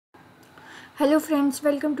Hello friends,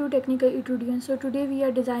 welcome to Technical Etudiant. So today we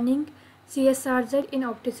are designing CSRZ in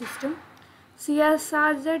OptiSystem.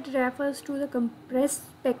 CSRZ refers to the compressed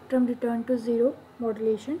spectrum return to zero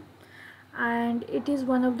modulation, and it is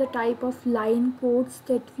one of the type of line codes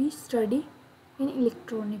that we study in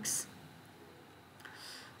electronics.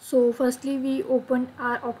 So firstly we opened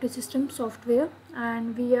our OptiSystem software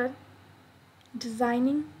and we are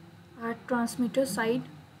designing our transmitter side,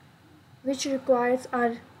 which requires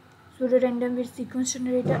our pseudo-random with sequence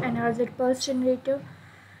generator and RZ pulse generator,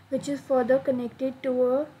 which is further connected to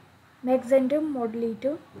a Mach-Zehnder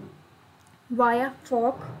modulator via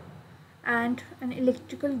fork and an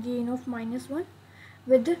electrical gain of -1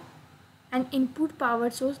 with an input power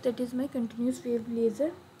source, that is my continuous wave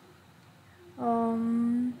laser,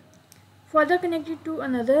 further connected to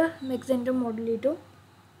another Mach-Zehnder modulator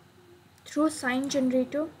through Sine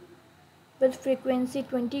Generator with frequency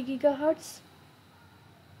 20 GHz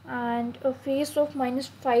and a phase of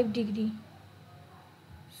 -5 degree.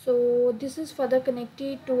 So this is further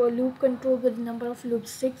connected to a loop control with number of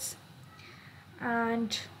loops 6,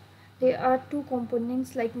 and there are two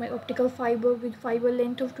components like my optical fiber with fiber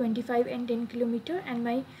length of 25 and 10 km and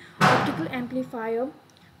my optical amplifier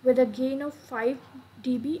with a gain of 5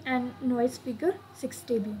 dB and noise figure 6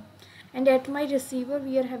 dB. And at my receiver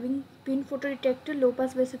we are having pin photodetector, low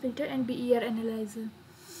pass passive filter and BER analyzer.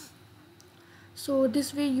 So this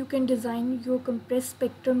way you can design your compressed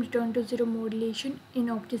spectrum return to zero modulation in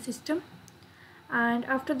OptiSystem. And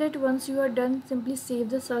after that, once you are done, simply save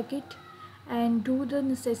the circuit and do the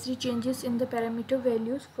necessary changes in the parameter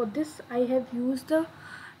values. For this I have used the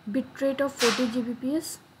bitrate of 40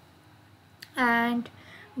 Gbps, and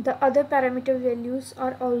the other parameter values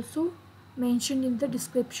are also mentioned in the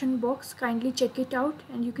description box. Kindly check it out,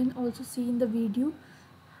 and you can also see in the video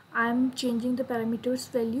I am changing the parameters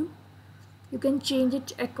value. You can change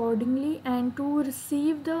it accordingly, and to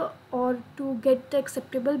receive the or to get the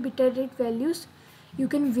acceptable bitrate values, you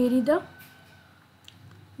can vary the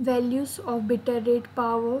values of bitrate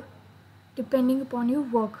power depending upon your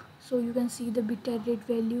work. So you can see the bitrate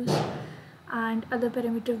values and other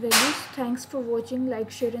parameter values. Thanks for watching.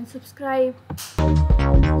 Like, share and subscribe.